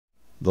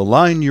The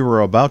line you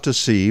are about to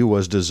see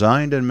was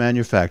designed and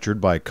manufactured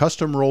by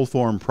Custom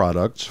Rollform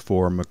Products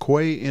for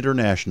McQuay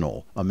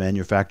International, a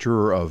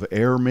manufacturer of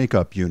air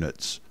makeup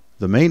units.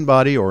 The main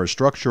body or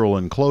structural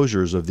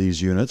enclosures of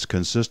these units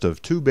consist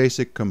of two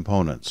basic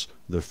components,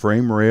 the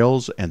frame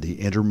rails and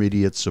the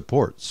intermediate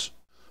supports.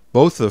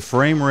 Both the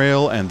frame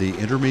rail and the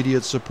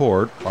intermediate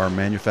support are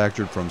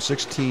manufactured from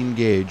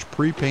 16-gauge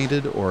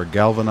pre-painted or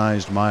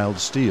galvanized mild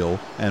steel,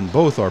 and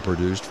both are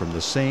produced from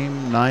the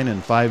same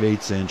 9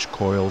 5/8-inch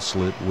coil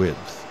slit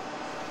width.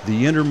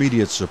 The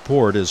intermediate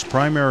support is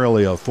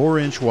primarily a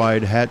 4-inch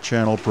wide hat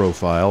channel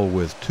profile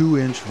with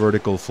 2-inch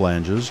vertical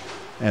flanges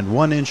and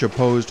 1-inch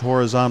opposed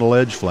horizontal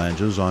edge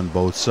flanges on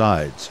both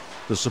sides.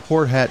 The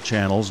support hat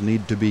channels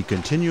need to be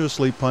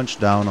continuously punched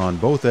down on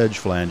both edge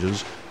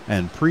flanges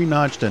and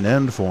pre-notched and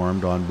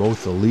end-formed on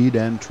both the lead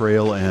and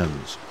trail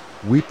ends.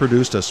 We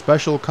produced a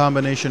special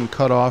combination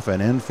cutoff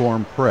and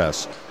end-form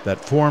press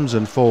that forms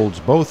and folds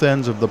both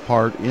ends of the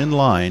part in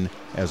line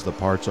as the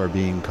parts are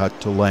being cut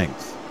to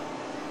length.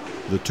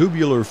 The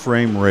tubular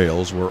frame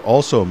rails were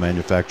also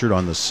manufactured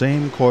on the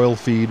same coil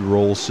feed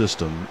roll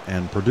system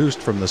and produced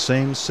from the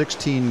same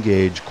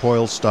 16-gauge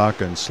coil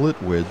stock and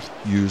slit width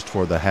used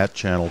for the hat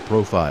channel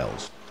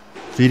profiles.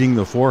 Feeding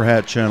the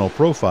 4-hat channel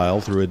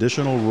profile through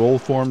additional roll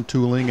form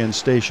tooling and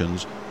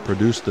stations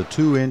produced the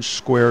 2-inch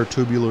square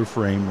tubular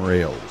frame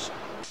rails.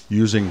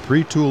 Using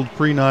pre-tooled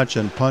pre-notch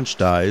and punch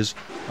dies,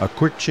 a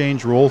quick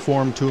change roll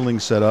form tooling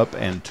setup,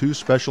 and 2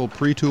 special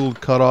pre-tooled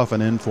cutoff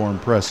and end-form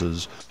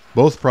presses,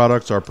 both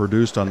products are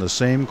produced on the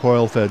same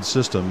coil-fed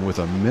system with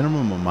a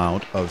minimum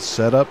amount of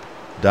setup,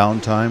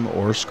 downtime,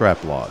 or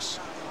scrap loss.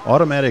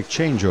 Automatic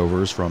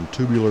changeovers from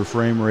tubular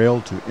frame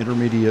rail to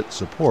intermediate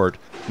support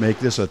make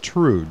this a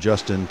true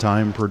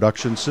just-in-time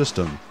production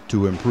system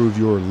to improve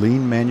your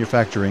lean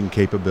manufacturing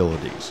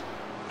capabilities.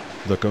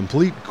 The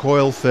complete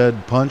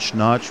coil-fed punch,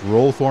 notch,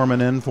 roll form,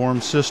 and end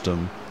form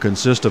system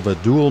consists of a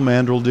dual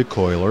mandrel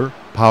decoiler,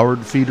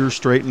 powered feeder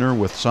straightener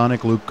with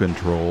sonic loop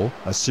control,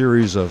 a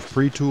series of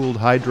pre-tooled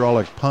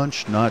hydraulic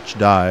punch, notch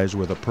dies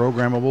with a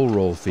programmable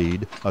roll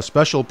feed, a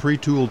special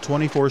pre-tooled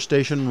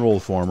 24-station roll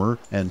former,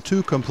 and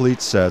 2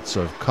 complete sets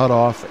of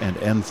cutoff and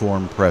end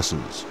form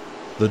presses.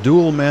 The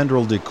dual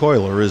mandrel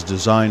decoiler is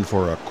designed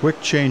for a quick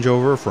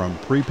changeover from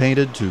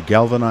pre-painted to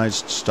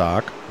galvanized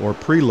stock or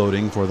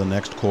preloading for the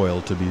next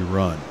coil to be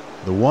run.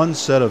 The one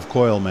set of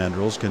coil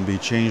mandrels can be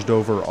changed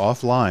over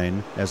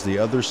offline as the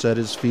other set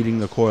is feeding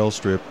the coil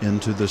strip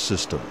into the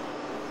system.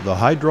 The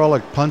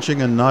hydraulic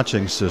punching and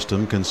notching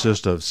system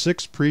consists of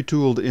 6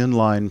 pre-tooled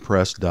inline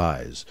press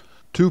dies.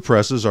 2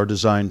 presses are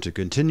designed to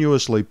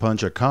continuously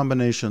punch a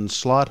combination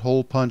slot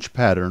hole punch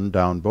pattern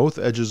down both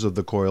edges of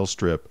the coil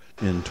strip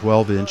in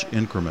 12-inch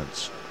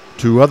increments.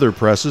 2 other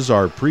presses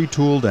are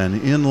pre-tooled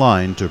and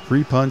inline to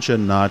pre-punch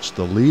and notch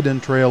the lead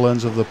and trail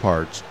ends of the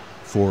parts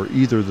for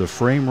either the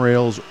frame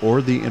rails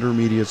or the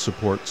intermediate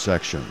support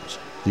sections.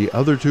 The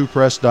other 2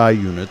 press die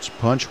units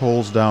punch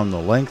holes down the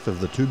length of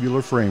the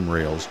tubular frame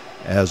rails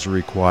as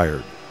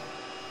required.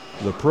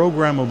 The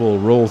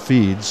programmable roll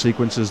feed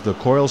sequences the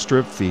coil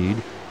strip feed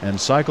and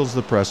cycles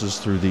the presses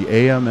through the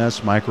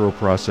AMS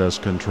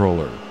microprocess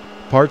controller.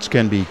 Parts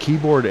can be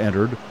keyboard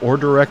entered or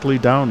directly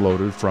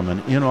downloaded from an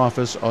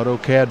in-office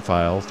AutoCAD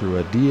file through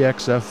a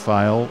DXF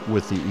file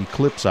with the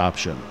Eclipse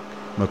option.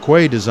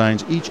 McQuay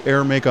designs each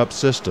air makeup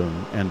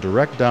system and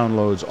direct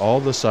downloads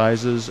all the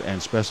sizes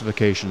and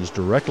specifications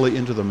directly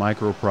into the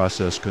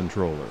microprocess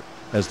controller.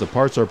 As the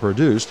parts are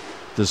produced,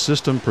 the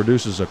system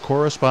produces a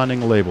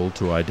corresponding label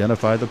to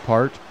identify the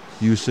part,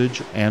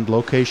 usage, and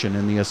location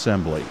in the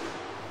assembly.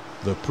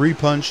 The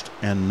pre-punched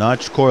and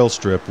notched coil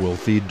strip will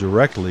feed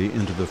directly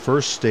into the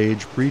first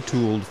stage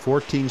pre-tooled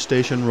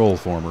 14-station roll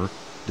former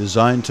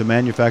designed to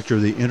manufacture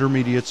the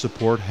intermediate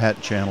support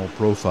hat channel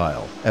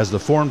profile. As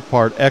the formed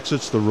part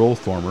exits the roll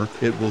former,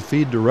 it will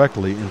feed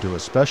directly into a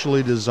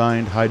specially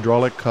designed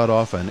hydraulic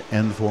cutoff and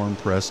end form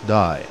press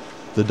die.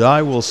 The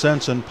die will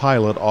sense and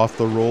pilot off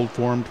the rolled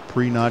formed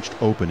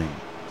pre-notched opening.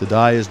 The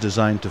die is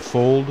designed to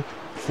fold,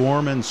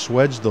 form, and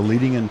swedge the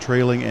leading and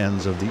trailing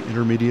ends of the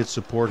intermediate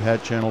support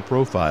hat channel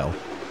profile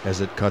as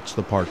it cuts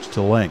the parts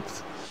to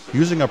length.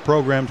 Using a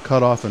programmed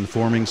cutoff and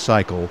forming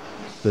cycle,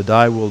 the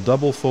die will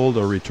double fold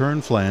a return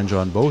flange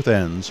on both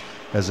ends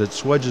as it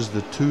swedges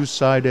the 2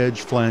 side edge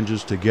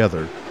flanges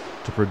together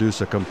to produce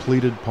a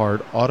completed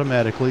part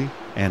automatically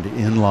and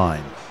in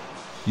line.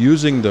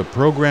 Using the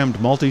programmed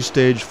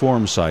multi-stage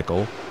form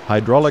cycle,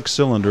 hydraulic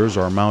cylinders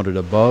are mounted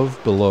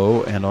above,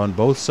 below, and on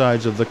both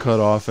sides of the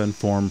cutoff and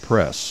form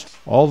press.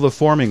 All the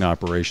forming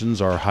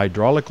operations are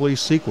hydraulically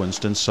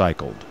sequenced and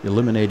cycled,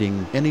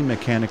 eliminating any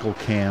mechanical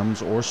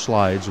cams or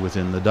slides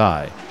within the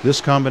die.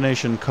 This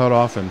combination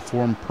cutoff and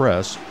form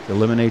press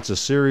eliminates a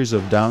series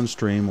of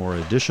downstream or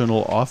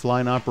additional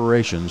offline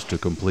operations to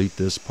complete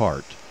this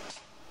part.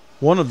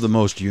 One of the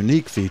most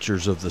unique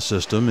features of the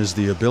system is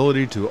the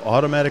ability to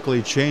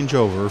automatically change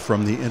over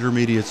from the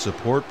intermediate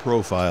support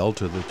profile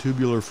to the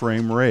tubular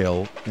frame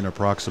rail in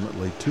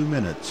approximately 2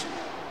 minutes,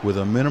 with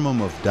a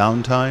minimum of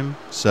downtime,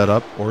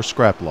 setup, or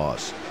scrap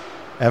loss.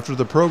 After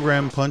the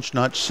program punch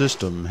notch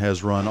system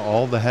has run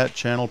all the hat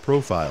channel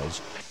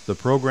profiles, the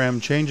program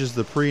changes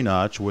the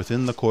pre-notch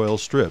within the coil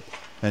strip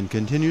and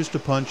continues to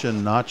punch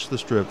and notch the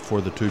strip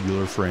for the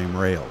tubular frame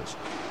rails.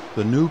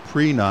 The new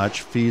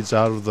pre-notch feeds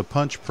out of the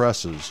punch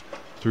presses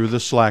through the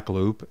slack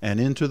loop and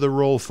into the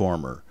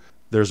rollformer.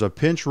 There's a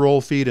pinch roll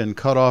feed and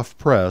cut-off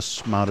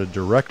press mounted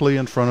directly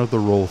in front of the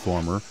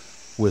rollformer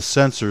with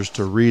sensors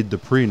to read the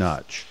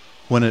pre-notch.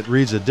 When it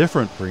reads a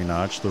different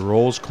pre-notch, the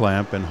rolls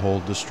clamp and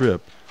hold the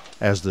strip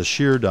as the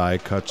shear die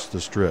cuts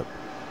the strip.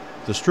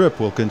 The strip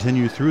will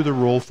continue through the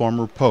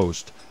rollformer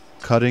post,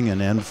 cutting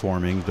and end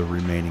forming the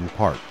remaining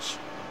parts.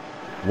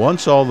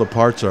 Once all the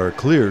parts are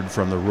cleared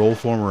from the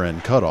rollformer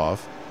and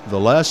cutoff, the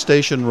last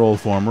station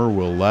rollformer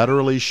will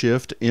laterally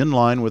shift in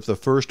line with the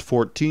first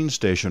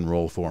 14-station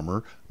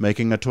rollformer,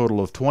 making a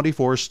total of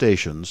 24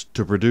 stations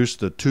to produce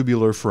the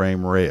tubular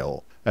frame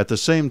rail. At the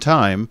same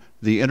time,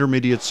 the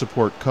intermediate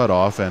support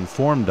cutoff and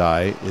form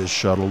die is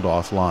shuttled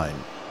offline.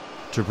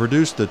 To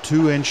produce the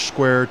 2-inch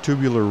square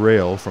tubular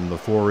rail from the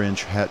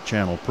 4-inch hat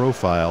channel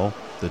profile,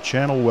 the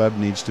channel web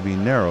needs to be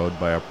narrowed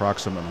by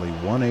approximately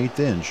 1/8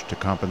 inch to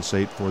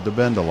compensate for the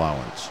bend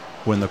allowance.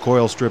 When the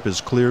coil strip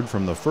is cleared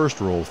from the first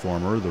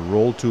rollformer, the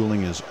roll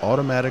tooling is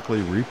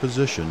automatically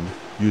repositioned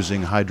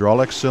using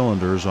hydraulic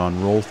cylinders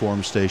on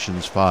rollform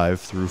stations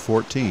 5 through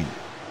 14.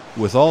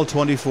 With all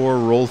 24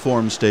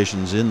 rollform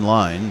stations in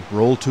line,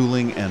 roll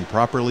tooling, and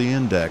properly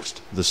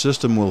indexed, the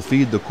system will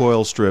feed the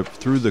coil strip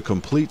through the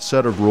complete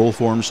set of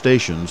rollform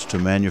stations to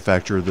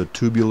manufacture the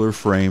tubular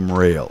frame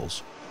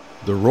rails.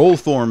 The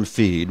rollform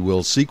feed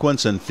will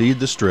sequence and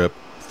feed the strip,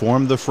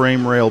 form the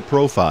frame rail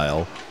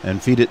profile,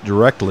 and feed it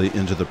directly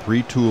into the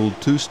pre-tooled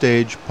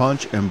 2-stage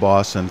punch,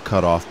 emboss, and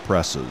cut-off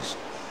presses.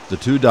 The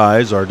 2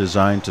 dies are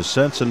designed to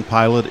sense and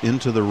pilot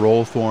into the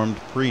roll-formed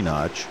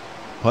pre-notch,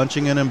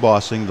 punching and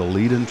embossing the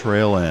lead and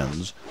trail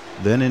ends,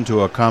 then into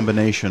a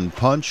combination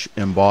punch,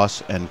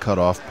 emboss, and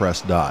cut-off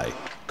press die.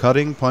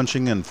 Cutting,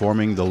 punching, and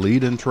forming the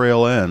lead and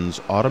trail ends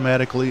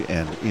automatically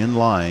and in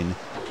line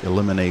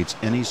eliminates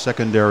any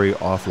secondary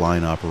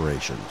offline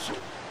operations.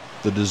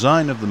 The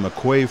design of the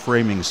McQuay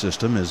framing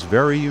system is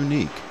very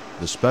unique.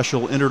 The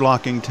special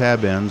interlocking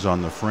tab ends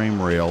on the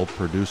frame rail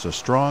produce a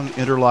strong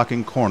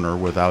interlocking corner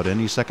without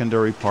any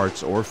secondary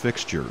parts or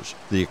fixtures.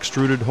 The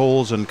extruded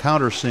holes and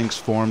countersinks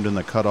formed in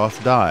the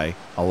cutoff die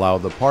allow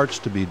the parts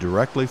to be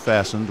directly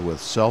fastened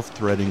with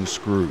self-threading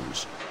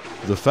screws.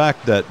 The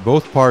fact that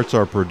both parts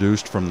are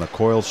produced from the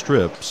coil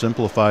strip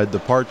simplified the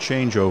part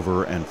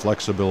changeover and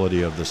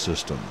flexibility of the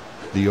system.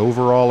 The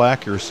overall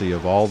accuracy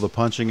of all the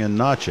punching and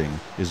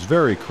notching is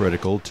very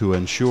critical to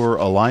ensure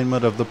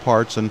alignment of the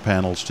parts and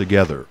panels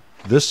together.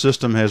 This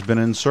system has been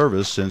in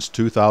service since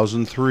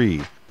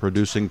 2003,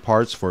 producing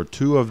parts for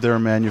 2 of their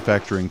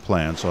manufacturing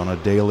plants on a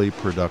daily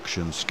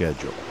production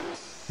schedule.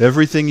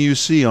 Everything you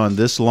see on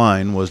this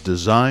line was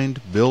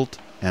designed, built,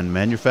 and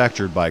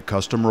manufactured by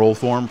Custom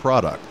Rollform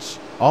Products.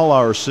 All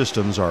our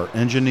systems are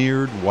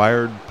engineered,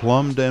 wired,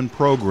 plumbed, and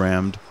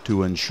programmed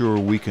to ensure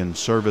we can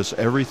service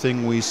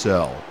everything we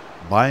sell.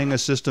 Buying a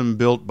system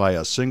built by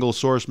a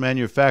single-source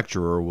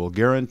manufacturer will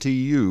guarantee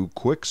you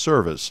quick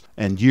service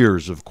and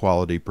years of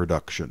quality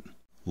production.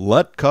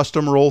 Let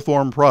Custom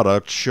Rollform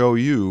Products show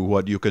you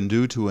what you can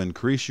do to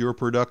increase your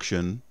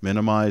production,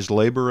 minimize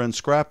labor and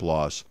scrap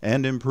loss,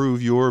 and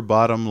improve your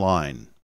bottom line.